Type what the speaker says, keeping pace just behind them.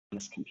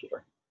this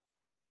computer.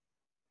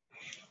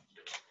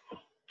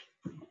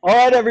 All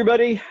right,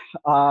 everybody.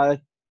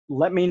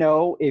 Let me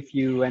know if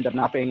you end up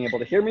not being able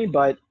to hear me,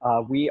 but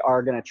we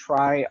are going to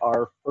try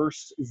our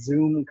first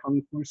Zoom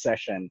Kung Fu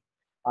session.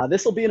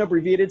 This will be an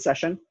abbreviated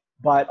session,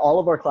 but all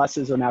of our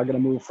classes are now going to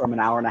move from an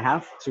hour and a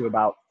half to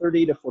about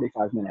 30 to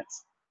 45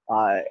 minutes.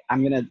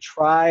 I'm going to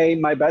try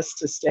my best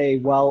to stay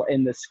well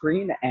in the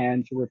screen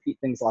and to repeat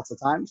things lots of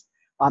times.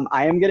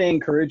 I am going to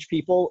encourage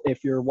people,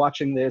 if you're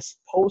watching this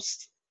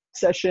post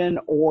session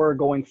or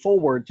going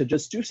forward, to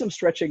just do some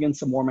stretching and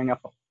some warming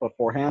up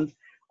beforehand.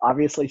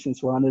 Obviously,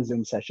 since we're on a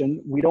Zoom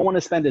session, we don't want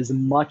to spend as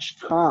much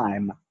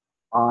time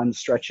on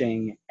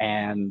stretching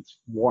and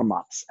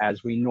warm-ups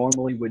as we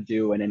normally would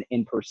do in an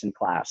in-person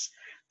class.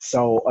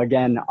 So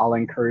again, I'll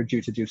encourage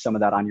you to do some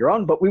of that on your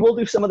own, but we will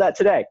do some of that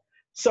today.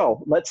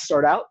 So let's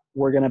start out.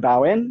 We're going to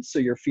bow in, so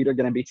your feet are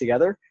going to be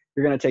together.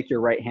 You're going to take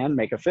your right hand,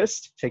 make a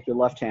fist, take your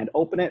left hand,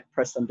 open it,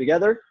 press them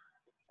together,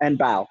 and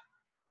bow.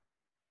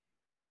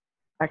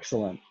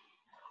 Excellent.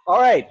 All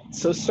right,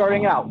 so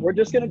starting out, we're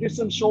just going to do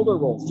some shoulder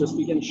rolls. Just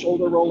begin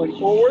shoulder rolling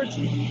forward.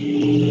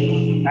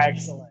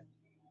 Excellent.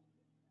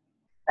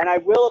 And I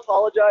will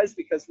apologize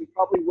because we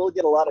probably will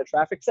get a lot of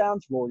traffic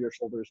sounds. Roll your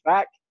shoulders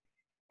back.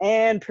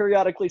 And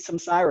periodically some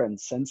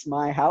sirens, since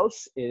my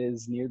house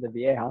is near the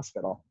VA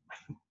hospital.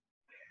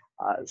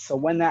 So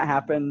when that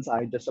happens,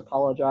 I just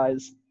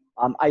apologize.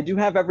 I do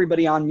have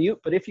everybody on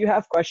mute, but if you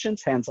have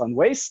questions, hands on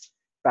waist,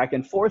 back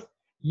and forth,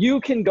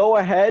 you can go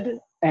ahead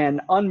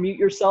and unmute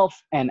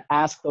yourself and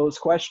ask those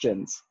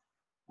questions.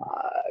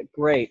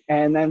 Great.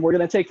 And then we're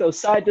going to take those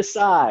side to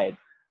side.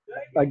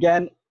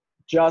 Again,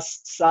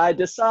 just side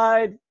to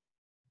side.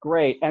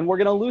 Great. And we're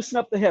going to loosen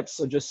up the hips.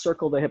 So just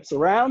circle the hips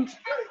around.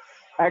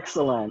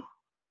 Excellent.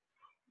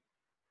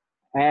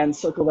 And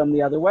circle them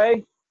the other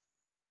way.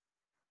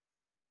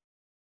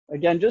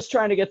 Again, just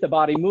trying to get the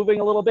body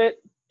moving a little bit.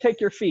 Take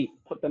your feet,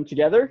 put them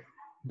together.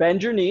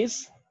 Bend your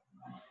knees.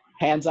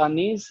 Hands on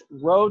knees,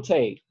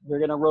 rotate. We're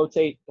going to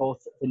rotate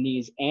both the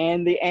knees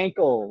and the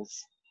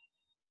ankles.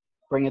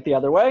 Bring it the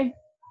other way.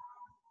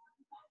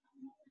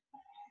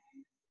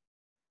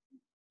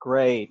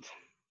 Great.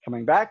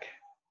 Coming back.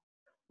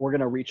 We're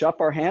going to reach up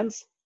our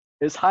hands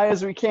as high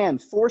as we can.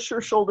 Force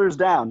your shoulders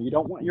down. You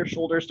don't want your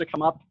shoulders to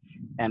come up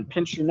and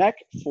pinch your neck.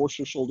 Force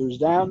your shoulders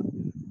down.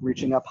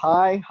 Reaching up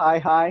high, high,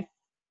 high.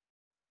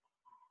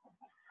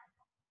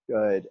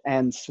 Good.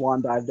 And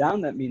swan dive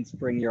down. That means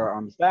bring your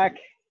arms back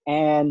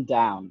and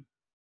down.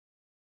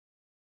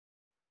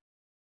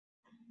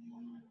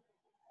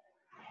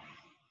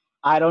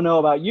 I don't know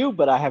about you,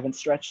 but I haven't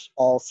stretched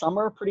all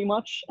summer pretty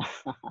much.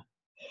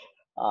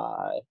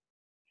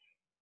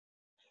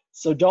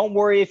 So don't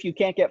worry if you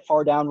can't get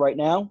far down right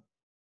now.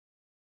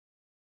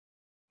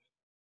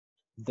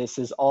 This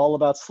is all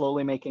about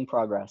slowly making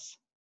progress.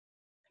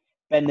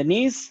 Bend the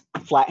knees,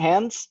 flat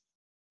hands,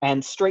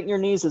 and straighten your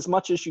knees as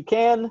much as you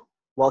can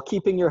while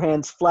keeping your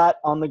hands flat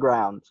on the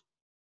ground.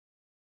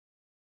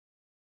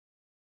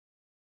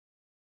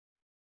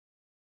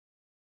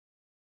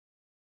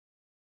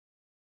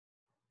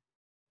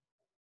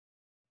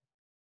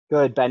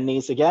 Good, bend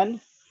knees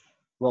again.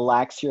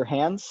 Relax your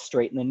hands,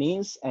 straighten the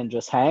knees, and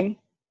just hang.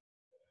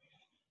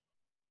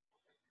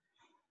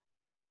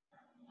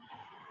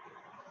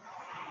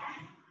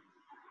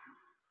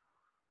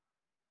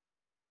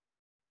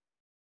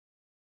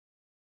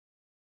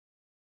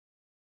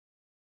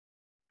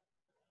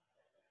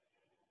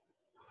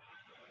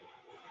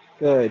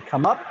 Good,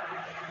 come up.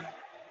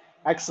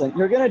 Excellent,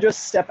 you're gonna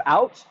just step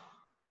out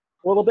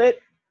a little bit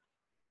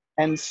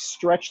and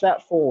stretch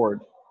that forward.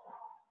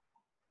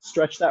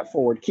 Stretch that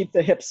forward. Keep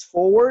the hips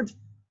forward.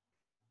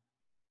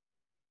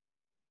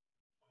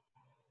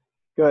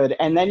 Good,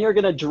 and then you're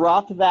gonna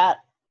drop that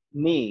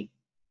knee,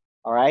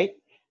 all right?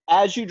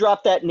 As you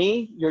drop that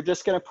knee, you're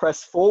just gonna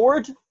press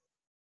forward,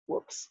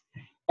 whoops,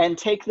 and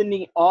take the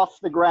knee off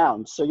the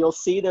ground. So you'll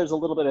see there's a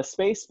little bit of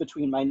space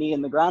between my knee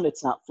and the ground.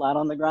 It's not flat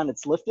on the ground,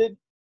 it's lifted.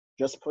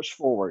 Just push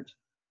forward.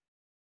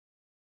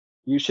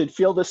 You should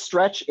feel the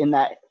stretch in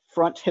that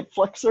front hip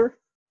flexor.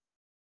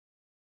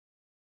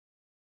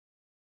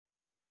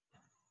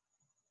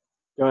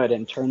 Good,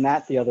 and turn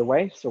that the other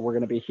way. So we're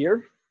gonna be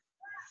here.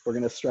 We're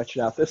gonna stretch it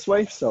out this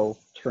way, so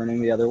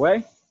turning the other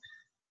way.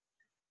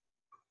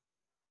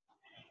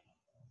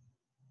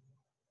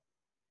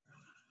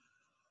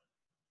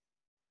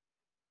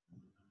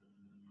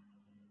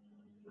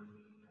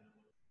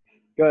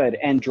 Good,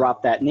 and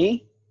drop that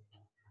knee.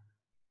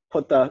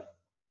 Put the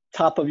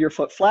top of your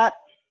foot flat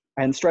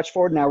and stretch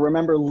forward. Now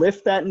remember,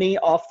 lift that knee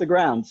off the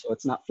ground. So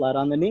it's not flat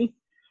on the knee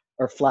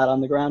or flat on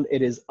the ground,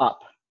 it is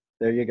up.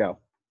 There you go.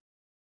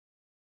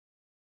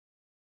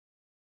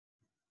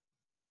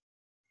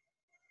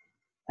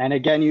 And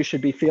again, you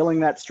should be feeling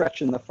that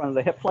stretch in the front of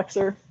the hip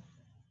flexor.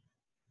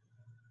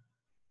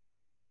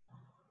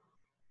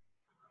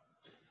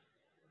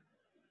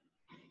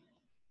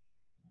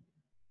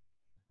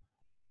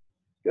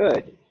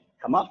 Good,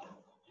 come up.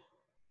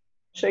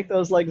 Shake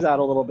those legs out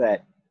a little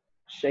bit.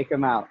 Shake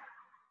them out.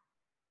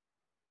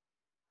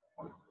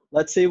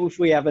 Let's see if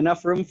we have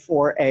enough room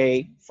for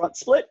a front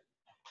split.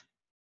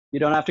 You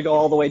don't have to go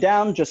all the way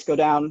down, just go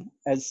down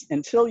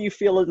until you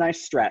feel a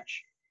nice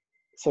stretch.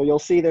 So you'll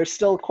see there's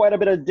still quite a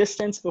bit of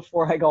distance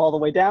before I go all the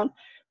way down,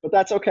 but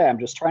that's okay. I'm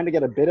just trying to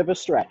get a bit of a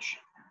stretch.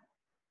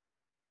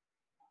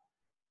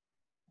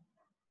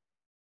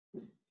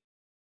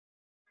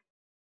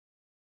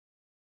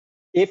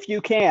 If you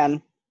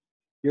can,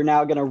 you're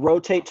now going to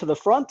rotate to the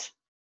front.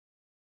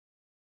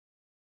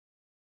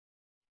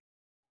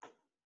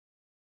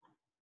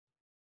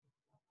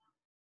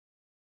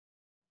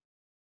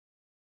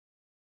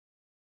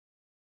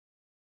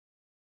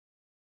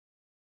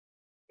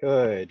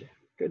 Good.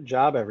 Good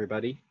job,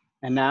 everybody.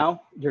 And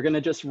now you're going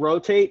to just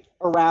rotate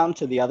around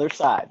to the other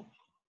side.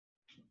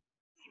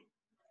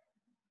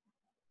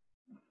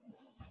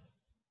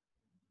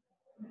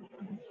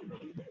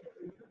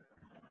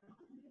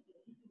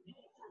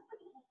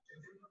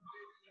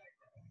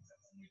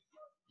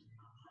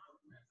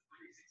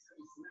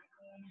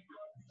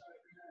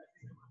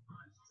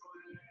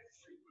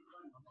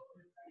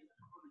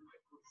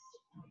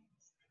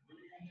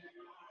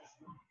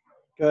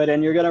 Good,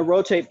 and you're gonna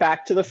rotate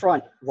back to the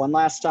front one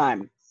last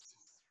time.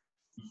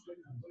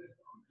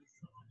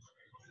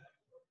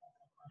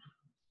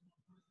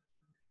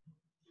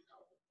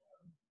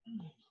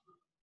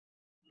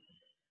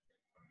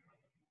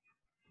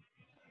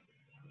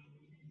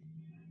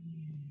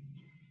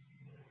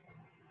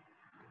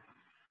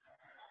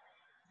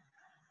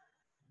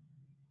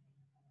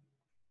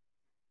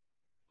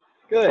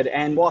 Good,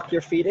 and walk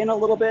your feet in a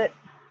little bit,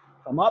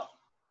 come up.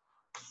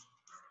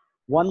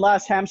 One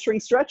last hamstring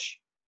stretch.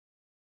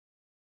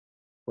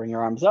 Bring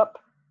your arms up,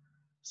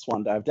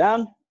 swan dive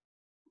down,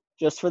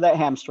 just for that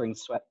hamstring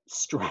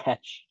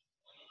stretch.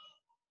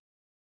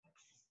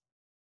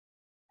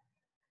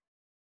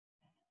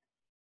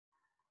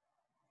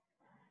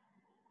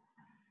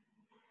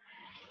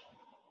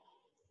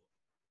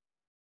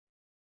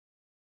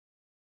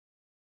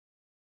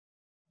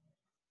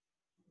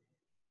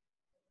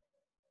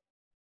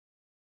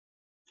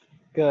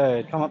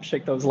 Good, come up,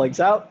 shake those legs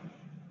out.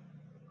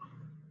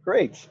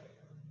 Great,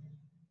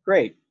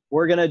 great.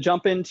 We're gonna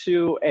jump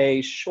into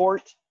a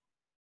short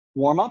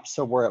warm-up.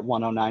 So we're at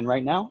 109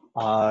 right now.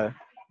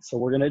 So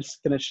we're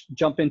just gonna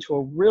jump into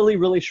a really,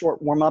 really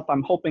short warm-up.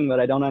 I'm hoping that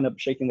I don't end up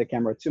shaking the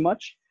camera too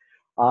much.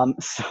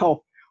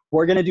 So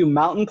we're gonna do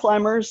mountain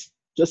climbers.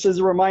 Just as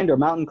a reminder,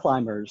 mountain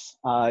climbers.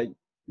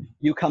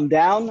 You come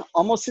down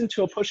almost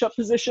into a push-up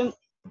position,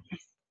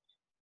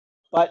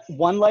 but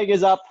one leg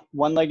is up,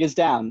 one leg is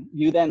down.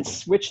 You then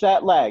switch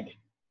that leg,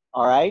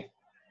 all right?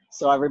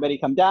 So everybody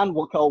come down,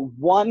 we'll go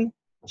 1,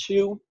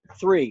 2,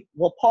 3.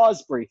 We'll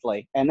pause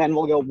briefly, and then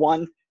we'll go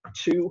 1,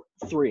 2,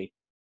 3.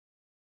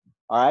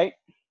 All right,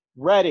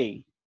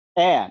 ready,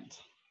 and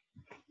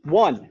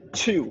 1,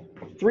 2,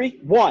 3,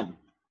 1,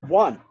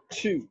 1,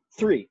 2,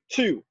 3,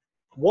 2,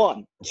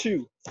 1,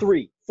 2,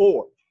 3,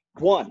 4,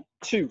 1,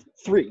 2,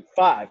 3,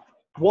 5,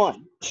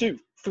 1, 2,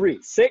 3,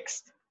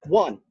 6,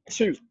 1,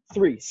 2,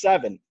 3,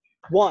 7,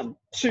 1,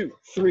 2,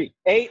 3,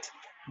 8,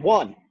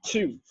 1,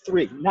 2,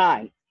 3,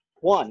 9,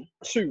 1,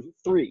 2,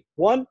 3,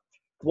 1,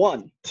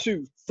 1,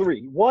 2,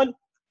 3, 1,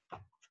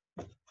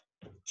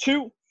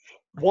 2,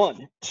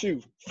 1,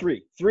 2,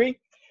 3, 3,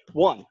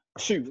 1,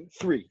 2,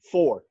 3,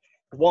 4,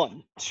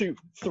 1, 2,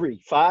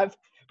 3, 5,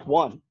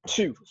 1,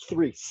 2,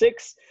 3,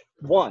 6,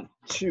 1,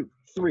 2,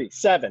 3,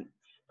 7,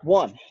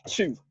 1,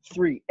 2,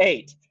 3,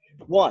 8,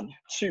 1,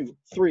 2,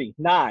 3,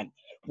 9,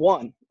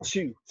 1,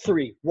 2,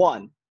 3,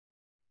 1,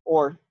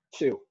 or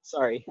 2,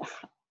 sorry.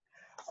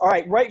 All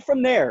right, right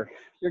from there,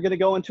 you're gonna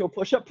go into a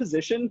push-up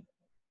position.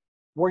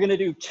 We're gonna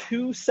do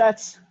 2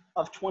 sets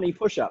of 20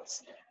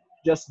 push-ups.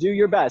 Just do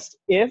your best.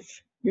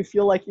 If you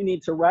feel like you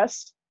need to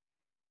rest,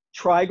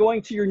 try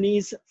going to your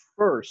knees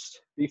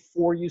first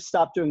before you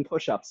stop doing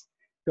push-ups.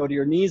 Go to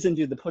your knees and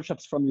do the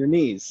push-ups from your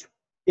knees.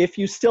 If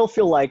you still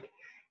feel like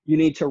you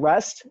need to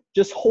rest,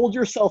 just hold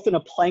yourself in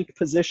a plank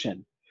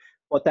position.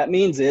 What that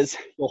means is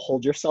you'll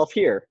hold yourself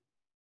here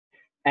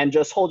and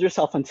just hold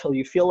yourself until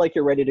you feel like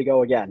you're ready to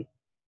go again.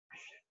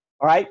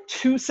 All right,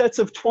 2 sets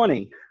of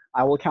 20.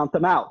 I will count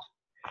them out.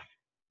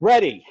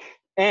 Ready,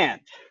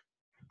 and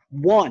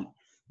 1,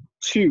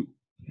 2,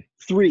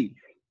 3,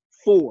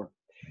 4,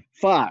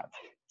 5,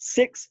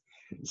 6,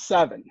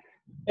 7,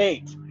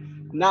 8,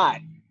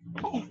 9,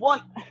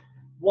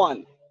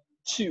 1,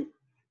 2,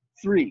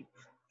 3,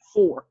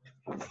 4,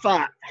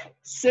 5,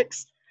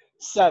 6,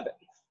 7,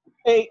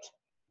 8,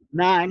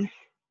 9,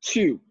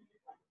 2.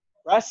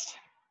 Rest.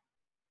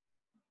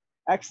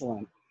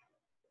 Excellent.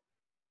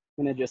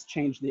 I'm gonna just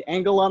change the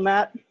angle on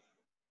that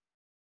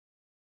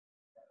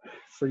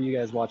for you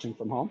guys watching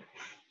from home,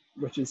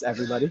 which is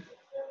everybody.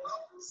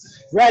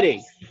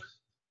 Ready.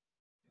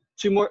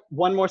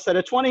 1 more set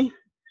of 20.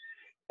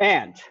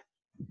 And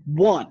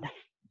 1,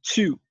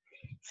 2,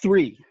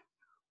 3,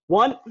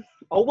 1.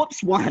 Oh,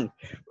 whoops, 1.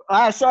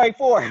 Sorry,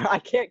 4. I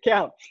can't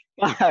count.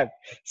 5,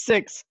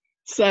 6,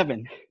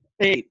 7,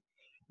 8,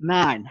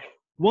 9.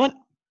 1,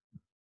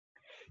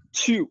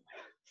 2,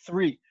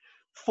 3,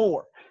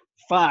 4,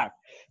 5,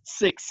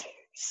 6,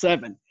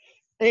 7,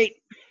 8,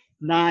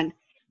 9,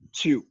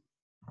 2.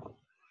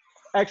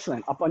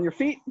 Excellent. Up on your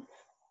feet.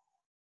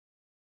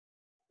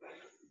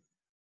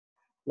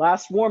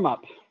 Last warm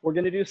up. We're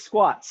going to do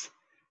squats.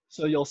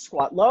 So you'll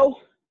squat low,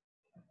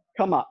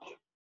 come up.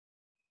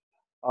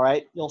 All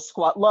right. You'll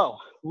squat low,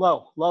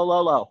 low, low,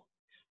 low, low.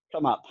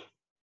 Come up.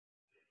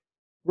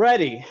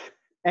 Ready.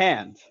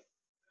 And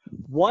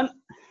 1,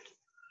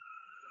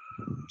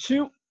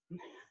 2,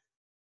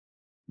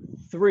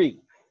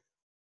 3,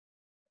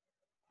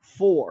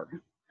 4,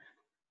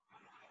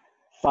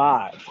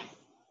 5,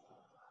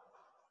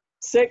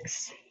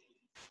 6,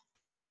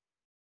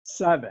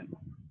 7,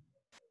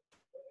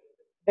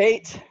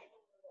 8,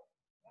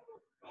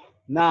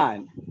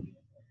 9.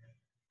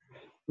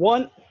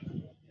 1,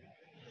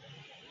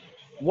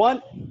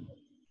 1,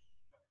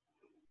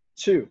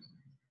 2,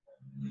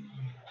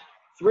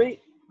 3,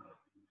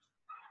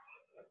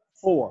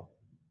 4,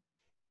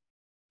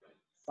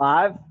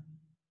 5,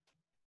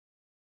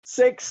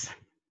 6,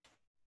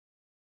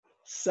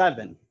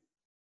 7,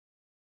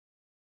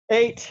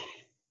 8,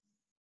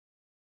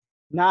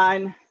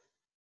 9,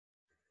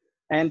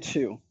 and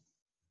 2.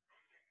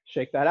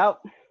 Shake that out.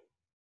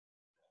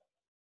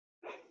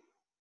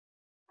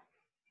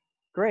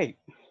 Great.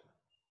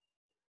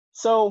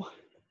 So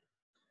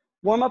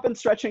warm up and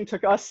stretching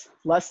took us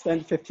less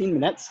than 15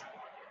 minutes.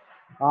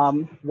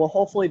 We'll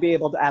hopefully be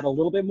able to add a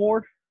little bit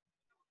more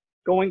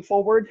going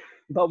forward,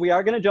 but we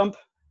are going to jump.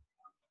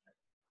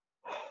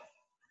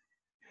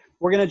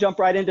 We're going to jump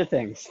right into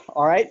things.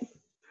 All right.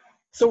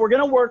 So we're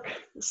going to work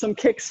some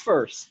kicks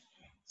first.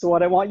 So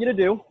what I want you to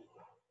do,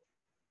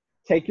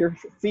 take your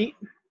feet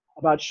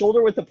about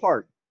shoulder width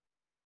apart.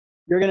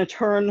 You're going to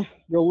turn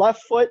your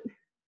left foot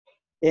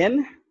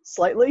in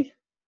slightly,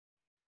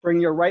 bring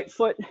your right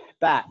foot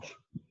back,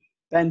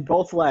 bend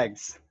both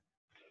legs.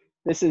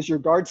 This is your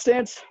guard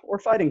stance or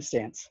fighting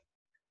stance.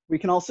 We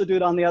can also do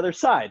it on the other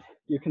side.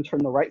 You can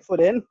turn the right foot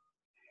in,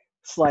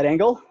 slight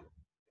angle,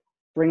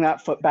 bring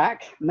that foot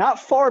back, not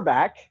far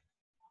back,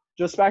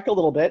 just back a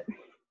little bit,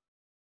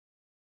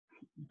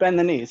 bend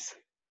the knees.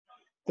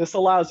 This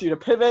allows you to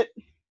pivot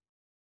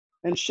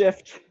and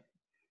shift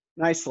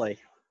nicely,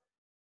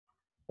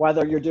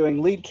 whether you're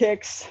doing lead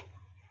kicks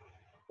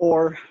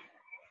or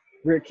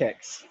rear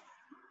kicks.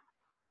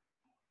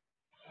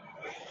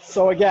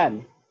 So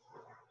again,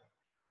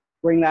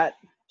 turn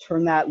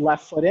that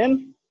left foot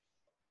in,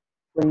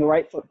 bring the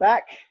right foot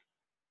back.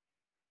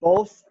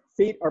 Both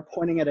feet are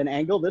pointing at an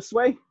angle this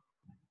way.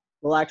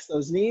 Relax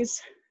those knees.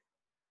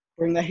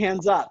 Bring the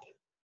hands up.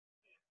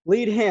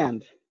 Lead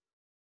hand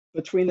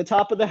between the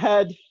top of the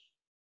head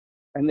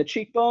and the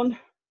cheekbone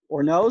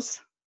or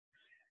nose.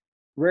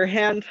 Rear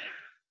hand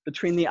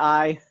between the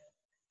eye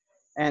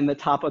and the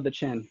top of the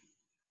chin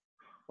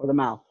or the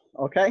mouth,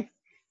 okay?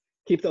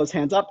 Keep those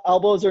hands up.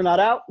 Elbows are not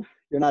out.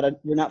 You're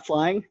not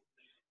flying.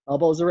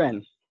 Elbows are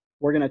in.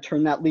 We're gonna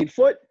turn that lead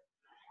foot.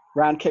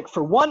 Round kick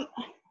for 1.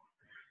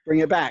 Bring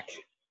it back.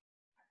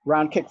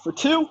 Round kick for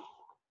 2.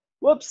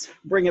 Whoops,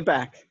 bring it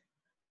back.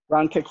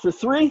 Round kick for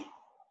 3.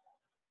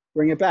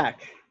 Bring it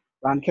back.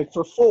 Round kick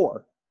for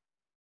 4.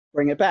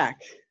 Bring it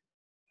back.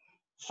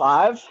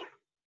 5.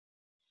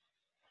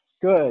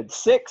 Good.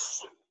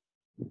 6.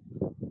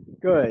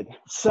 Good.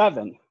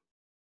 7.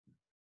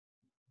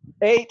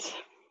 8.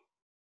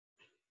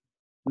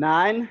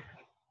 9.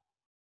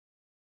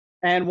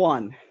 And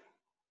 1.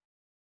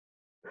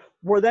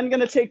 We're then going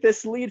to take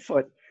this lead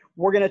foot.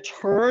 We're going to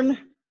turn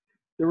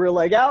the rear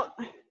leg out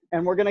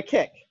and we're going to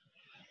kick.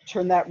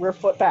 Turn that rear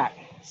foot back.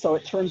 So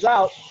it turns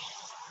out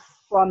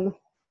from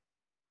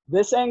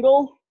this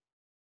angle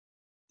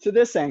to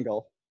this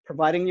angle,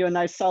 providing you a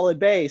nice solid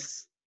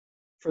base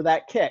for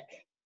that kick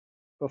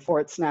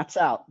before it snaps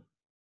out.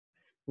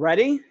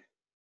 Ready?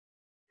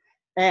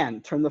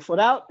 And turn the foot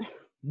out.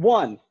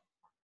 1.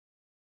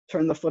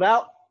 Turn the foot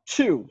out.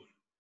 2.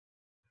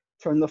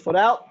 Turn the foot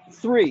out.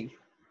 3.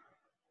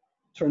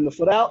 Turn the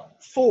foot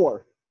out.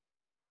 4.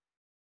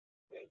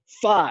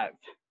 5.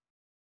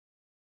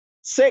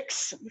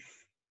 6.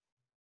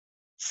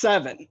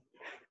 7.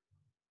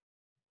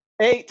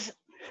 8.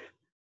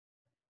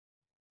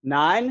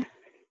 9.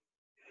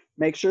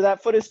 Make sure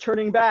that foot is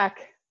turning back.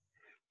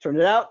 Turn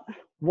it out.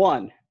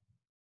 1.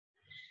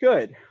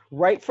 Good.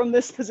 Right from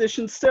this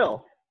position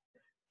still.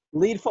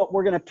 Lead foot,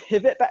 we're going to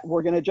pivot back.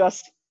 We're going to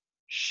just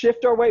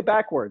shift our way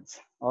backwards.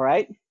 All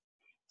right.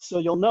 So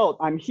you'll note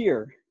I'm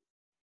here.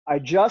 I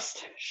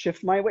just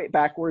shift my weight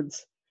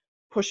backwards,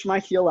 push my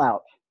heel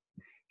out.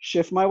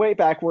 Shift my weight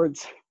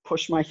backwards,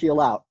 push my heel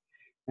out,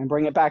 and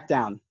bring it back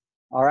down.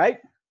 All right?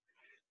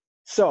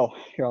 So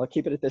here, I'll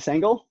keep it at this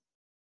angle.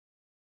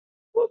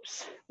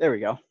 Whoops, there we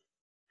go.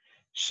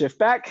 Shift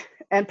back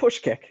and push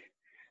kick.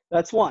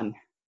 That's 1.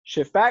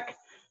 Shift back,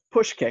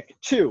 push kick.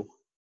 2.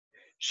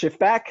 Shift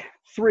back,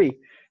 3.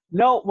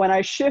 Note, when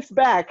I shift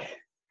back,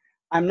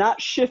 I'm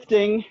not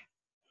shifting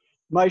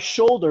my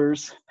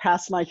shoulders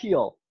past my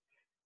heel.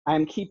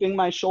 I'm keeping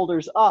my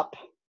shoulders up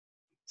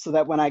so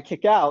that when I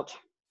kick out,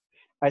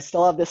 I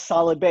still have this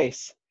solid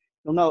base.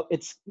 You'll note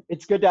it's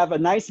good to have a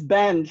nice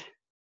bend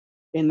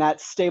in that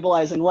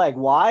stabilizing leg.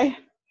 Why?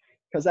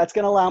 because that's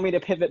going to allow me to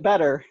pivot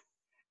better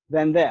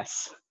than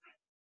this.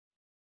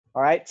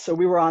 All right, so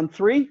we were on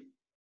 3.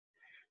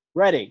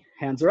 Ready,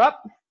 hands are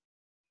up.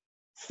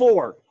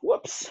 4,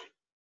 whoops.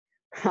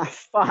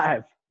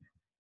 5,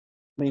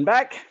 lean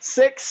back.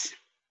 6,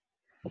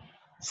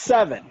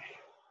 7,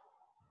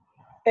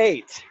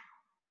 8,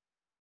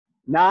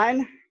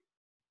 9,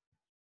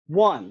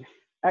 1.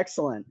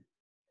 Excellent.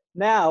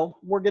 Now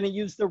we're going to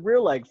use the rear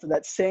leg for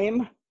that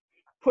same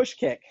push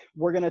kick.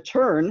 We're going to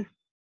turn.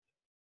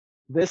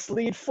 This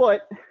lead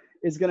foot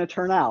is going to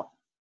turn out.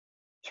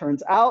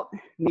 Turns out,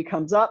 knee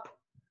comes up,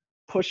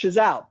 pushes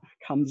out,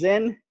 comes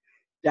in,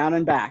 down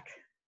and back.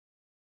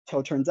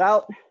 Toe turns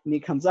out, knee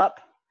comes up,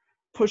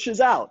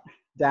 pushes out,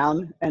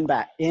 down and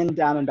back, in,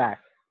 down and back.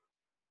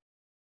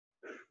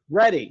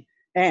 Ready,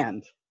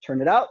 and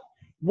turn it out.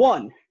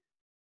 1,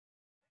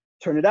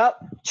 turn it out.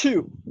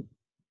 2,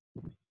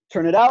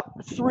 turn it out.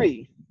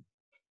 3,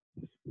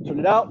 turn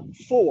it out.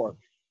 4,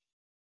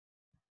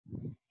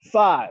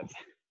 5,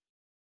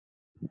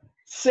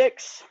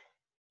 6,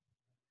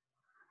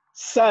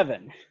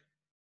 7,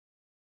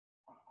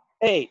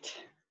 8,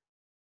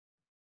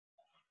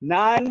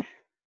 9,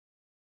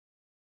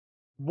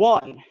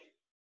 1.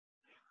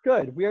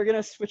 Good. We are going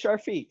to switch our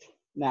feet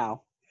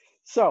now.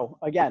 So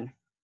again,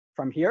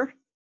 from here,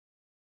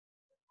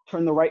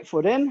 turn the right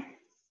foot in,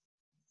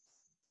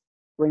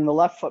 bring the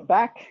left foot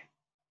back,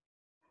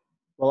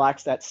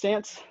 relax that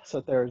stance so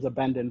that there's a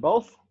bend in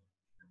both.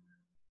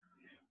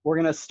 We're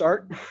going to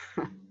start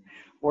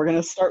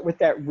with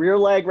that rear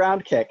leg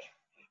round kick.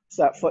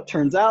 So that foot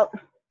turns out,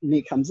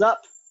 knee comes up,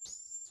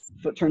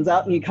 foot turns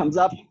out, knee comes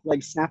up,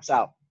 leg snaps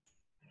out.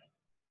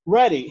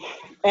 Ready,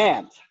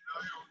 and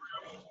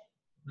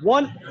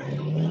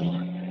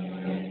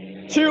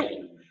 1,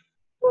 2,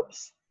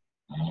 whoops,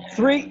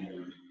 3,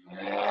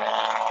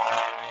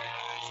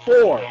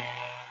 4,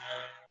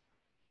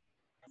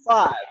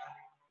 5,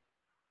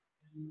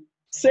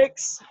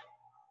 6,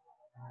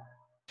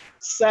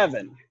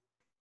 7,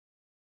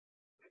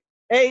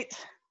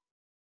 8,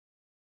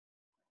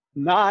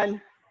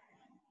 9,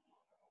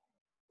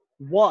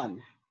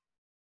 1.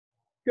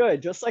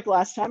 Good, just like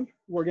last time,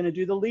 we're gonna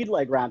do the lead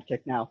leg round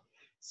kick now.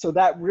 So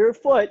that rear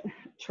foot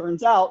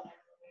turns out,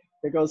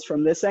 it goes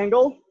from this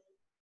angle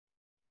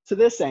to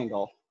this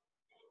angle.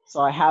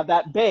 So I have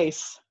that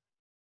base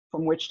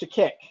from which to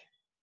kick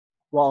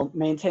while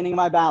maintaining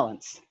my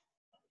balance.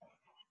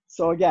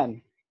 So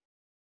again,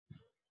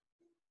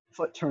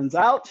 foot turns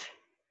out,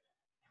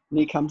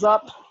 knee comes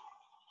up,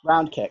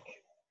 round kick.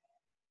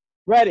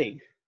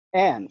 Ready,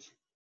 and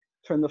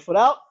turn the foot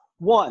out.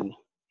 1,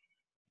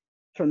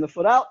 turn the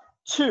foot out.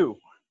 2,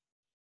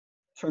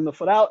 turn the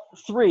foot out.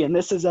 3, and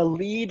this is a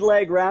lead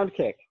leg round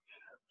kick.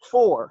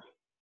 4,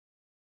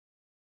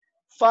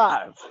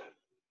 5.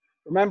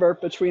 Remember,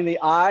 between the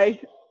eye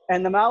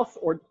and the mouth,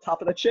 or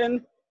top of the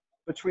chin,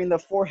 between the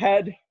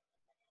forehead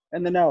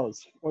and the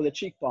nose, or the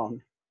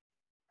cheekbone.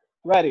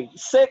 Ready,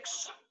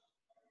 6,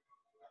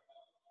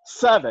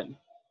 7,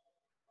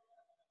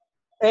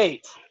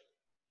 8,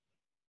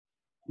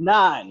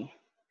 9,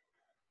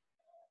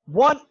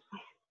 1.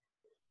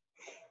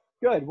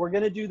 Good, we're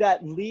gonna do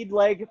that lead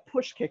leg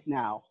push kick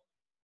now.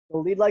 The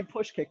lead leg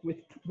push kick,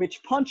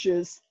 which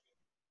punches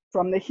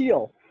from the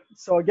heel.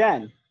 So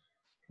again,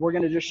 we're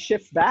gonna just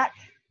shift back,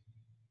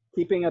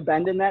 keeping a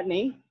bend in that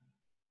knee,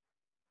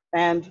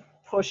 and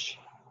push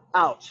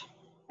out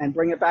and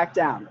bring it back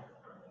down.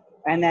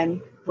 And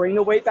then bring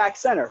the weight back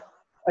center.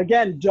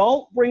 Again,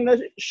 don't bring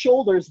the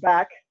shoulders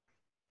back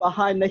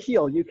behind the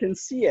heel. You can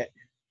see it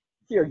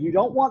here. You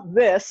don't want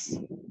this.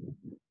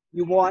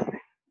 You want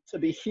to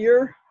be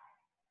here,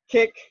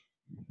 kick,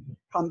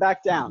 come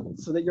back down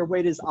so that your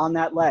weight is on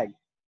that leg.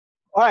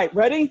 All right,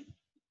 ready?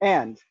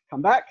 And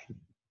come back,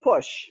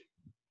 push.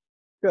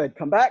 Good,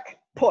 come back,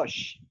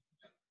 push.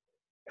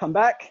 Come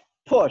back,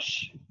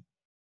 push.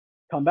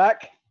 Come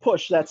back,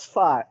 push. That's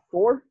 5,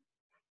 4.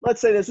 Let's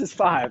say this is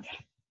 5,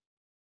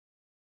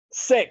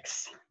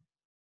 6,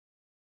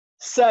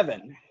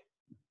 7,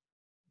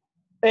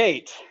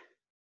 8,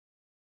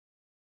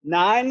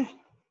 9,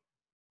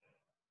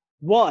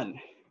 1.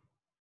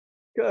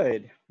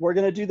 Good. We're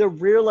going to do the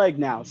rear leg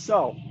now.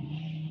 So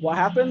what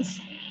happens?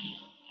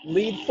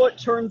 Lead foot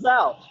turns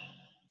out.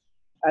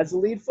 As the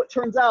lead foot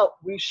turns out,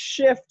 we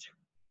shift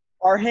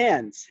our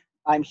hands.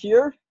 I'm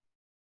here,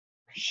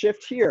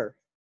 shift here.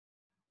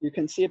 You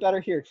can see it better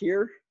here.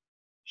 Here,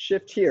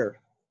 shift here.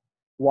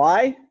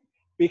 Why?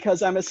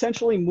 Because I'm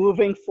essentially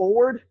moving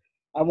forward.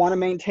 I want to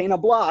maintain a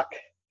block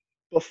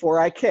before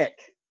I kick.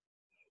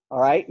 All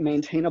right,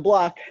 maintain a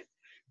block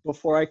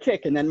before I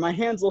kick, and then my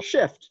hands will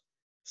shift.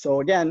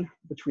 So again,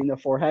 between the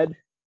forehead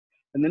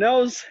and the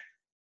nose,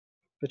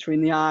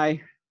 between the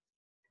eye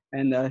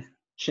and the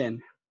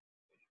chin,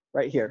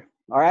 right here.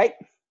 All right,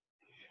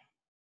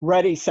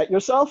 ready, set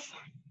yourself.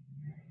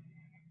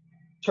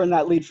 Turn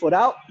that lead foot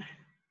out,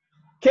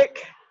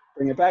 kick,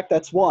 bring it back,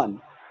 that's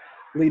 1.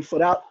 Lead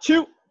foot out,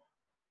 2.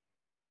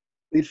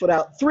 Lead foot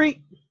out,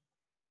 3,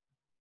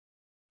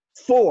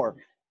 4,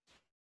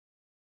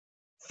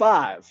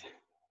 5,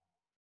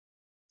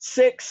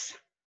 6,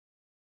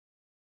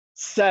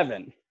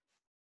 7,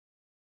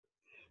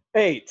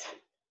 8,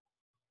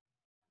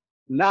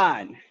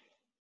 9,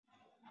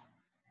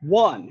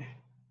 1.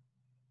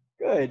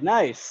 Good,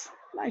 nice,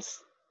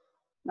 nice,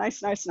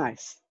 nice, nice,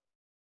 nice.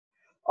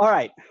 All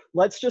right,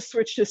 let's just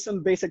switch to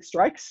some basic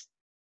strikes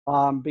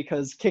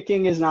because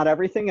kicking is not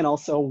everything. And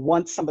also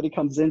once somebody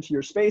comes into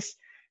your space,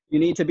 you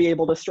need to be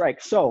able to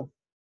strike. So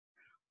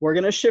we're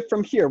gonna shift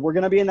from here. We're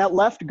gonna be in that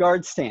left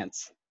guard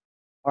stance.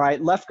 All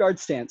right, left guard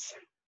stance.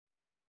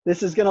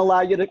 This is gonna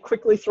allow you to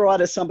quickly throw out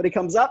as somebody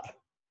comes up,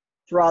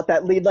 throw out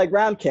that lead leg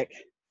round kick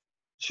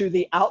to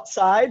the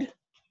outside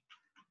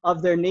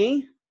of their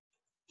knee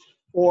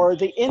or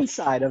the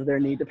inside of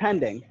their knee,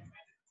 depending.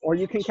 Or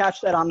you can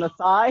catch that on the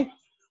thigh,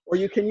 or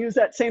you can use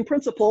that same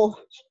principle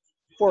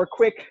for a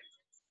quick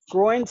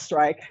groin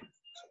strike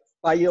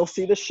by, you'll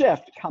see the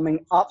shift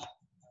coming up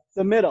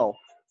the middle.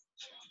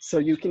 So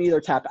you can either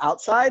tap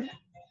outside,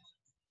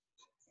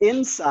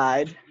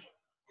 inside,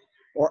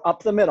 or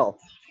up the middle.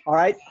 All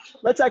right,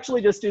 let's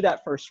actually just do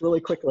that first really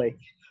quickly.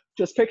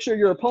 Just picture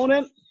your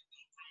opponent.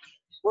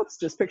 Whoops,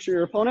 just picture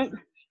your opponent.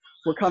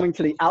 We're coming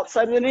to the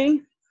outside of the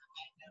knee.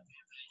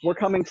 We're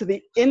coming to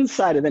the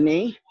inside of the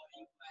knee.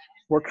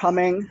 We're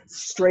coming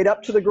straight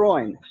up to the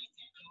groin.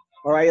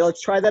 All right,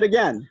 let's try that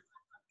again.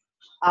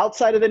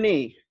 Outside of the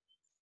knee,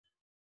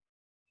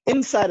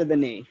 inside of the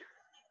knee,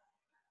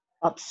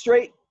 up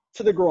straight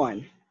to the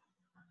groin.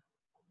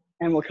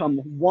 And we'll come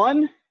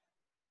 1,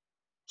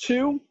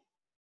 2,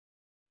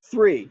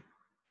 3.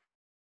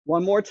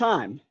 One more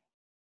time.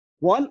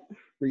 1,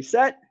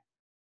 reset,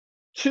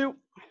 2,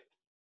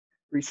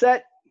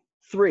 reset,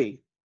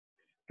 3.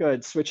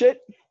 Good, switch it.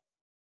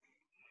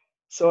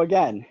 So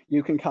again,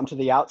 you can come to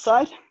the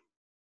outside,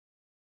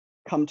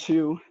 come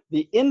to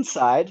the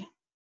inside,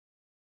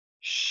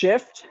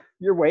 shift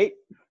your weight,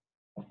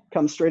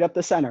 come straight up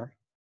the center.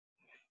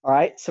 All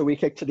right, so we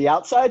kick to the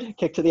outside,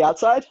 kick to the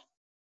outside.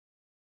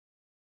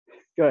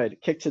 Good,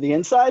 kick to the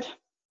inside.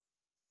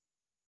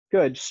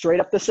 Good, straight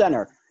up the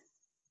center.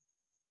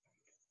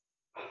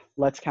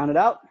 Let's count it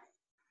out.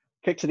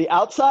 Kick to the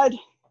outside,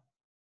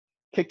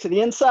 kick to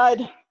the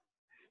inside,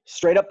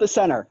 straight up the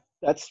center.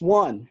 That's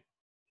 1.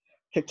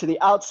 Kick to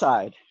the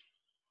outside,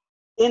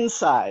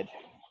 inside,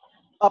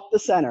 up the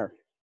center,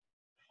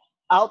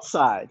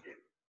 outside,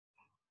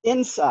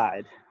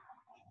 inside,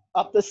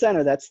 up the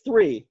center. That's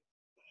 3.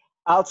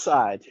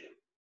 Outside,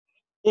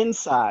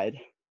 inside,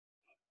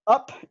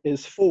 up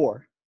is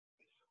 4.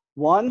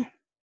 1,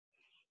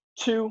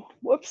 2,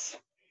 whoops,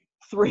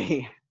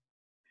 3.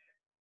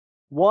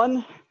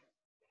 1,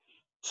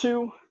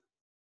 2,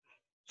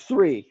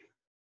 3.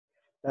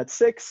 That's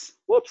 6.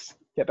 Whoops,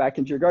 get back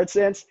into your guard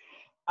stance.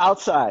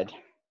 Outside,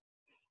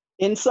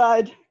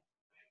 inside,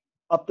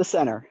 up the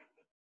center.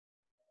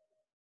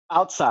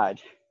 Outside,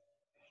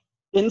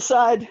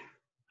 inside,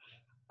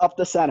 up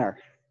the center.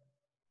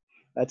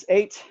 That's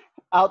 8.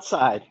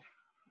 Outside,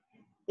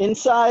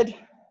 inside,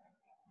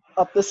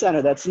 up the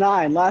center. That's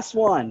 9. Last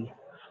one.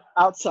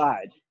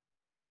 Outside,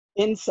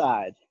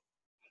 inside,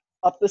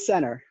 up the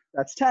center.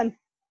 That's 10.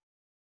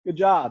 Good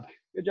job.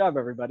 Good job,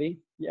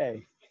 everybody.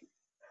 Yay.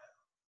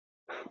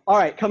 All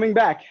right, coming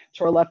back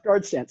to our left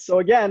guard stance. So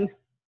again,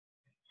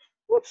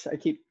 whoops, I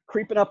keep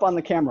creeping up on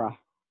the camera.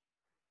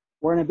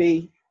 We're gonna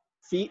be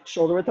feet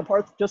shoulder width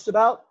apart just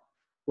about,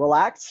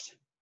 relaxed.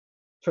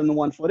 Turn the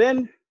one foot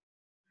in,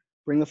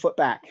 bring the foot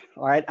back.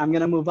 All right, I'm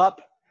gonna move up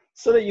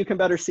so that you can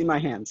better see my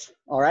hands.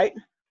 All right,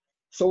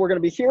 so we're gonna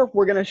be here,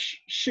 we're gonna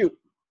shoot.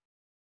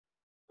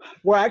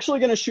 We're actually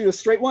gonna shoot a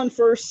straight one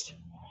first,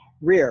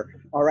 rear,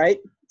 all right?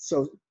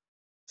 So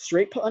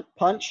straight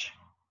punch,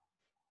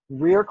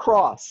 rear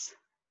cross.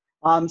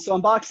 So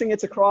in boxing,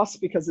 it's a cross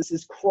because this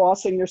is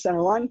crossing your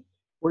center line.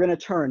 We're gonna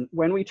turn.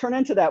 When we turn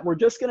into that, we're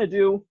just gonna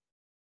do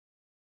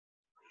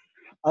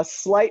a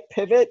slight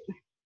pivot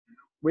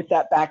with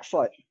that back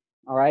foot,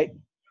 all right?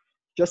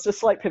 Just a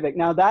slight pivot.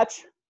 Now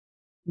that's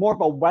more of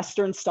a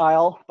Western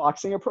style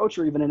boxing approach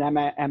or even an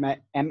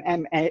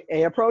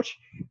MMA approach.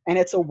 And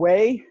it's a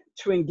way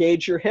to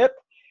engage your hip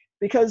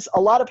because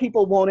a lot of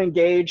people won't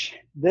engage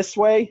this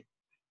way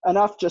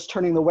enough, just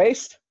turning the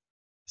waist.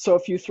 So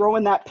if you throw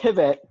in that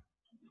pivot,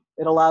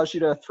 it allows you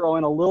to throw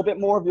in a little bit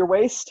more of your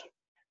waist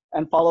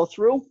and follow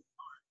through.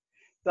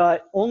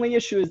 The only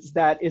issue is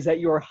that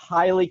you're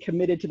highly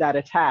committed to that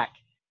attack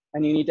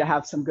and you need to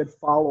have some good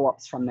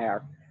follow-ups from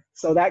there.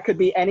 So that could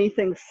be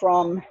anything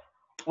from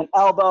an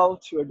elbow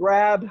to a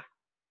grab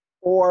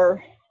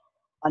or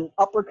an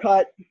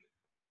uppercut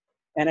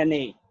and a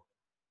knee.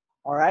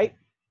 All right?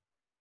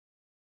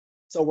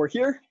 So we're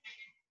here.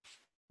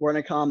 We're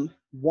gonna come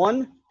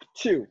 1,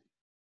 2,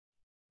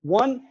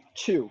 1,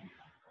 2,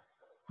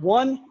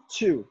 1,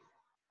 2,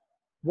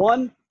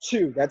 1,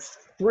 2. That's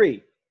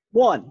 3,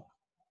 1,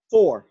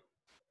 4,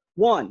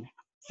 1,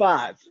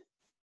 5.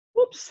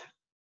 Whoops.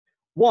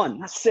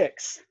 1,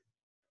 6,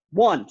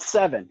 1,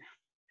 7,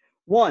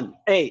 1,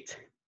 8,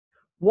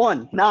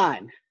 1,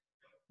 9,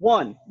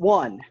 1,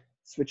 1.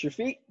 Switch your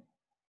feet,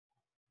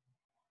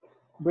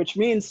 which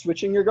means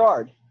switching your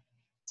guard.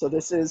 So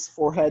this is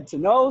forehead to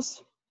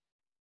nose,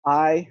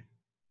 eye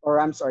or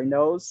I'm sorry,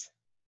 nose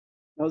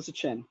to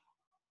chin.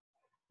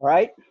 All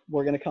right,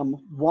 we're gonna come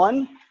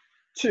 1,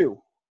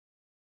 2.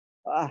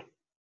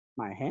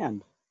 My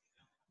hand.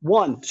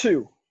 1,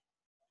 2.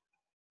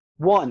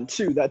 1,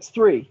 2, that's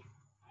 3.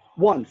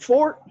 1,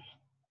 4.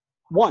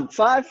 1,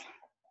 5.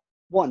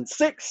 1,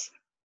 6.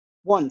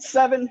 1,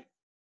 7.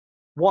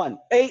 1,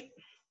 8.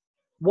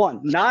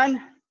 1,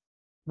 9.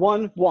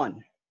 1,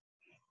 1.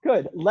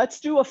 Good. Let's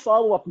do a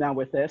follow-up now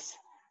with this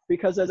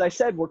because, as I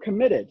said, we're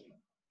committed.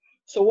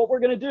 So what we're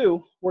going to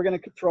do, we're going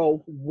to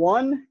throw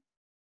 1,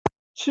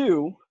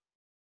 2.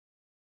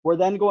 We're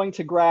then going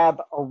to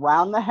grab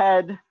around the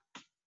head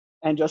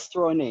and just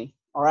throw a knee.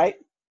 All right?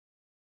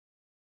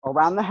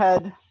 Around the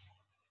head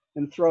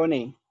and throw a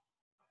knee.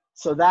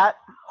 So that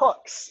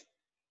hooks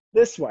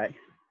this way.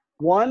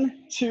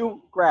 1,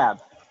 2, grab.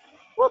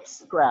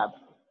 Whoops, grab.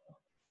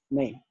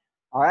 Knee.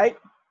 All right?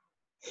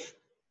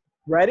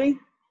 Ready?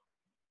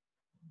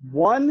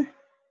 1,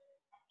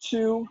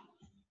 2,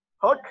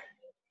 hook,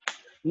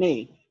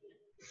 knee.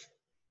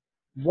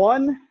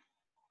 1,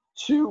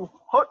 2,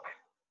 hook,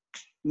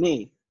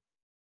 knee.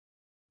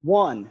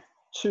 1,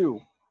 2,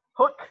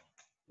 hook,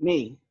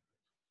 knee.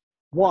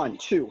 1,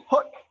 2,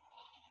 hook,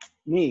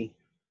 knee.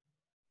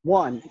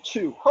 1,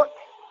 2, hook,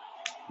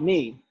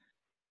 knee.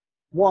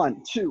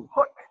 1, 2,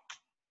 hook,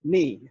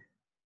 knee.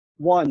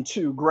 1,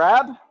 2,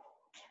 grab,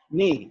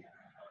 knee.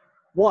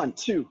 1,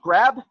 2,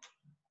 grab,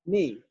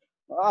 knee.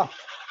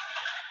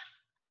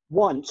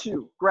 1,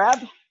 2, grab,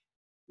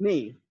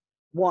 knee.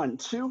 1,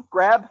 2,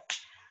 grab,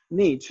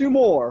 knee. 2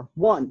 more.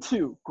 1,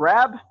 2,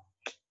 grab,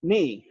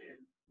 knee.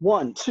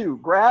 1, 2,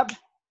 grab,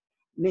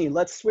 knee.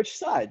 Let's switch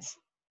sides.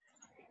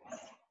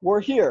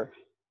 We're here.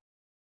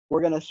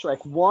 We're going to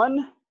strike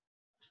 1,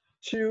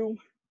 2,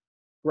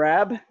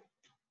 grab,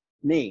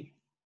 knee.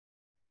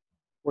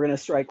 We're going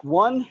to strike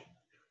 1,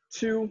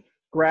 2,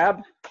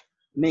 grab,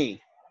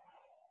 knee.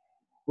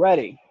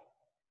 Ready.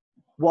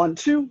 1,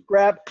 2,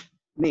 grab,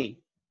 knee.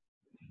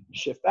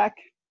 Shift back.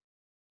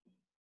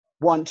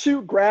 1,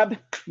 2, grab,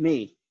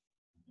 knee.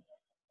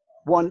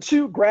 1,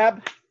 2,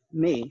 grab,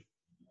 knee.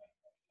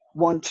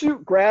 1, 2,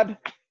 grab,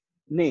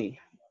 knee.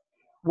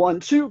 1,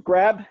 2,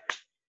 grab,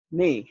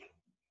 knee.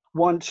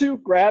 1, 2,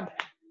 grab,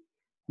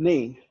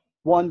 knee.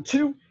 1,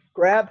 2,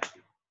 grab,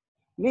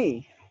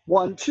 knee.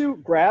 1, 2,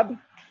 grab,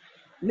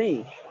 knee.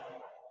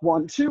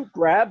 1, 2,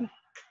 grab,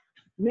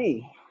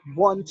 knee.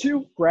 1,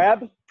 2,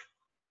 grab,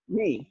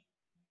 knee.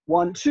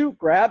 1, 2,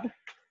 grab,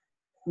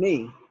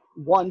 knee.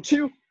 1,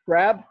 2,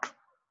 grab,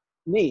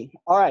 knee.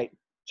 All right,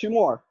 2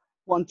 more.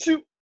 1,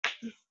 2.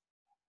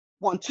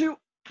 1, 2.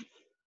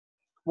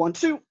 1,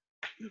 2.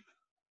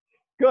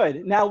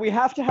 Good. Now we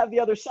have to have the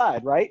other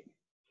side, right?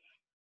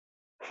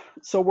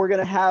 So we're going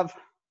to have,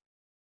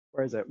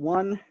 where is it?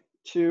 1,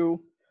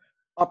 2,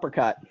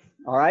 uppercut.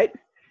 All right.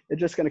 It's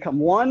just going to come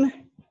 1,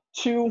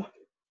 2,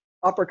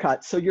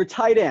 uppercut. So you're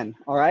tight in.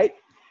 All right.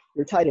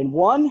 You're tight in.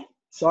 1.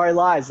 Sorry,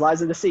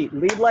 lies in the seat.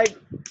 Lead leg,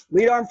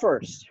 lead arm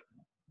first.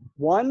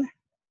 1,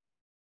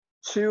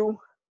 2,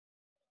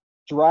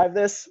 drive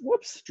this.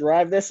 Whoops.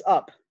 Drive this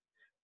up.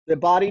 The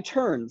body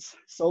turns.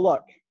 So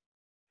look,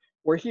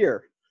 we're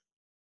here.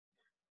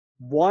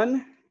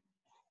 1,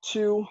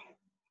 2,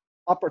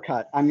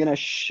 uppercut. I'm going to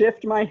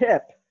shift my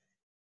hip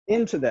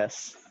into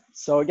this.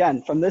 So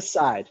again, from this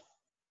side,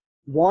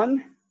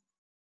 1,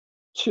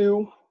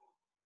 2,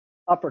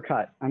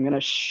 uppercut. I'm going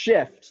to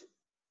shift.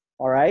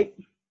 All right.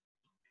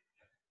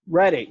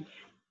 Ready.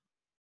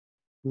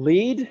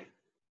 Lead,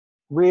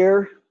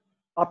 rear,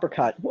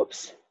 uppercut.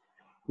 Whoops.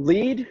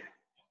 Lead,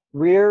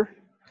 rear,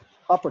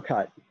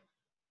 uppercut.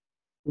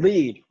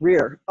 Lead,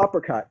 rear,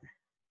 uppercut.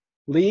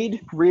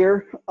 Lead,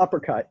 rear,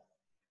 uppercut.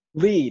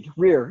 Lead,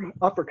 rear,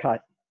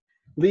 uppercut.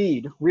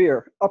 Lead,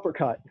 rear,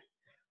 uppercut.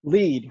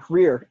 Lead,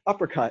 rear,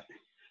 uppercut.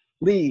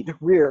 Lead,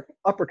 rear,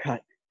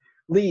 uppercut.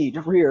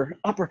 Lead, rear,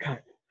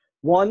 uppercut.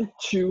 1,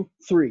 2,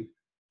 3.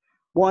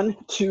 1,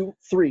 2,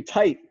 3.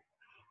 Tight.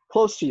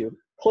 Close to you.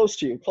 Close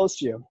to you. Close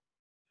to you.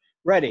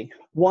 Ready.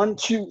 1,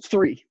 2,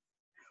 3.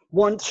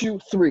 1, 2,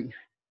 3.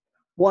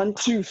 1,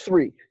 2,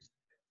 3.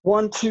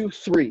 1, 2,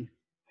 3.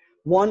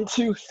 1,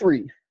 2,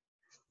 3.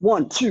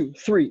 1, 2,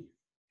 3.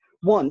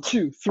 1,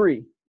 2,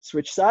 3.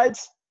 Switch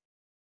sides.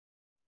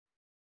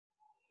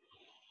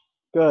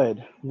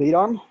 Good. Lead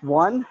arm.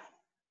 1,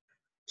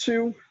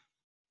 2,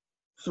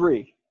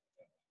 3.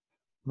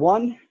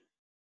 1,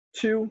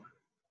 2,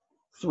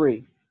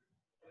 3.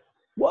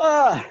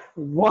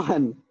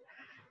 1,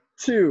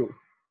 2,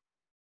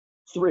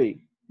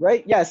 3.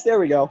 Right? Yes, there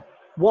we go.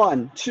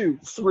 1, 2,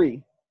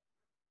 3.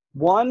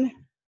 1,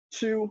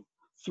 2,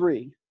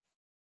 3.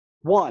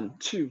 1,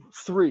 2,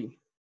 3.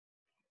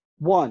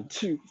 1,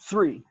 2,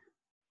 3.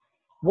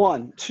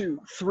 1, 2,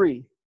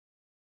 3.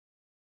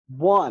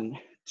 1,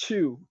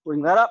 2.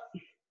 Bring that up.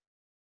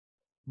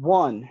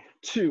 1,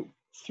 2,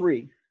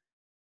 3.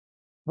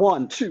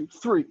 1, 2,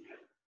 3.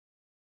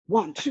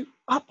 1, 2,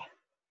 up.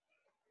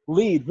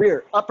 Lead,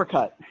 rear,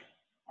 uppercut.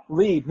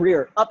 Lead,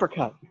 rear,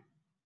 uppercut.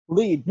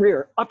 Lead,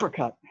 rear,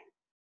 uppercut.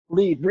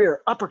 Lead,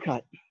 rear,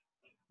 uppercut.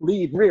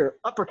 Lead, rear,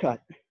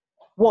 uppercut.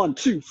 1,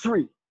 2,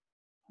 3.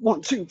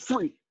 1, 2,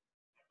 3.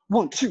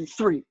 1, 2,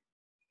 3.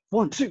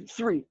 1, 2,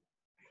 3.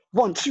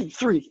 1, 2,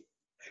 3.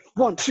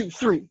 1, 2,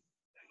 3.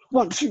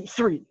 1, 2,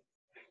 3.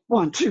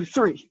 1, 2, 3. 1, 2,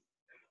 3.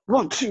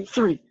 1,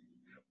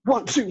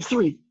 2,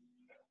 3.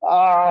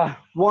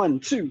 1,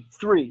 2,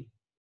 3.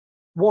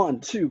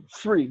 1, 2,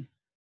 3.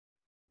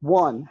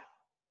 1,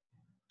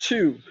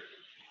 2,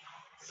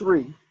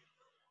 3.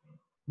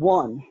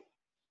 1.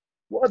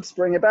 Whoops,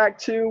 bring it back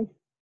to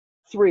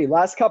 3.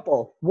 Last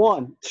couple.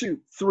 1, 2,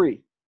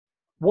 3.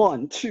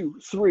 1, 2,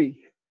 3.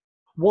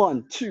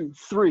 1, 2,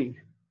 3.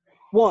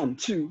 1,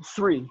 2,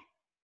 3.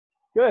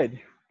 Good.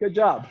 Good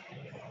job.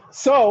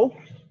 So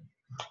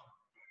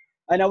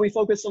I know we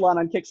focused a lot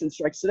on kicks and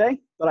strikes today,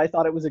 but I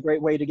thought it was a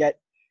great way to get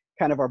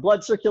kind of our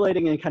blood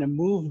circulating and kind of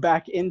move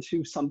back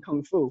into some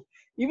Kung Fu.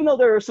 Even though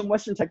there are some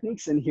Western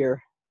techniques in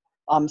here,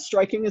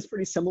 striking is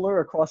pretty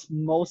similar across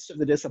most of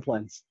the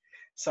disciplines.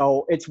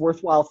 So it's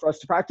worthwhile for us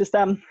to practice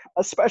them,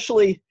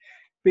 especially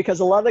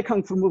because a lot of the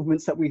Kung Fu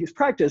movements that we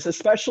practice,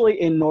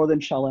 especially in Northern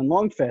Shell and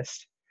Long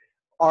Fist,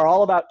 are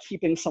all about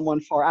keeping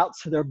someone far out.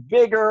 So they're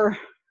bigger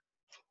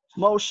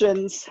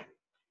motions.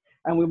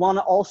 And we want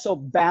to also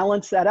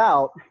balance that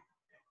out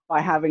by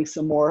having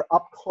some more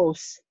up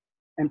close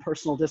and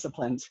personal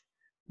disciplines.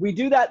 We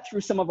do that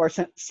through some of our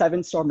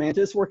 7-star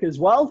mantis work as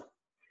well.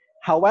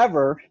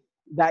 However,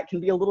 that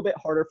can be a little bit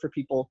harder for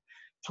people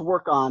to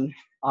work on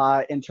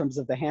in terms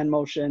of the hand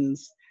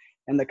motions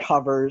and the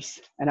covers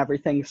and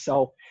everything.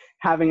 So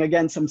having,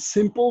 again, some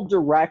simple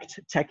direct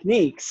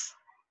techniques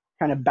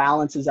kind of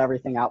balances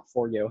everything out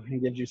for you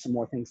and gives you some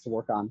more things to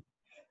work on.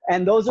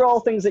 And those are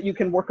all things that you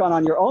can work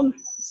on your own.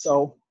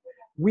 So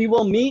we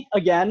will meet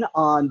again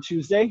on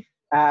Tuesday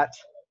at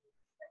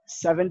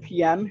 7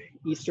 p.m.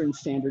 Eastern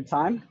Standard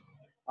Time.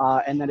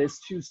 And that is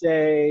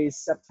Tuesday,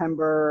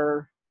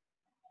 September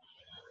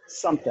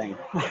something.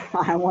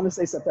 I want to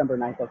say September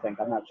 9th, I think.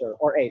 I'm not sure.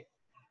 Or 8th.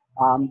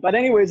 But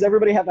anyways,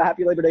 everybody have a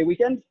happy Labor Day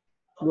weekend.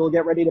 We'll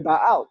get ready to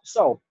bow out.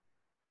 So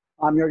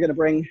you're going to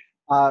bring,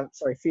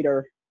 feet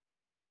are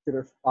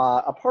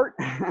apart.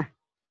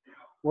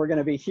 We're going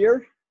to be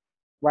here.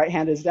 Right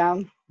hand is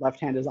down. Left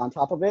hand is on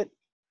top of it.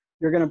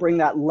 You're going to bring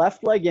that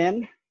left leg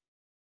in.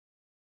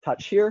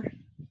 Touch here.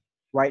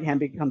 Right hand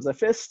becomes a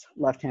fist.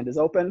 Left hand is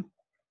open.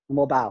 And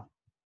we'll bow.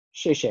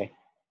 Shei.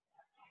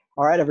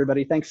 All right,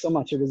 everybody. Thanks so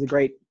much. It was a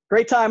great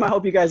time. I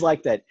hope you guys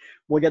liked it.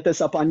 We'll get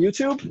this up on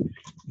YouTube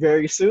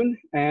very soon.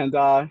 And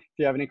if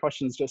you have any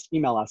questions, just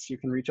email us. You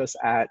can reach us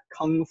at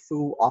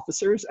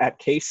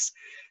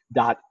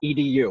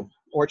kungfuofficers@case.edu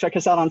or check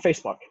us out on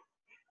Facebook,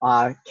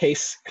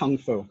 Case Kung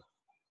Fu.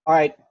 All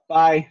right,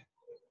 bye.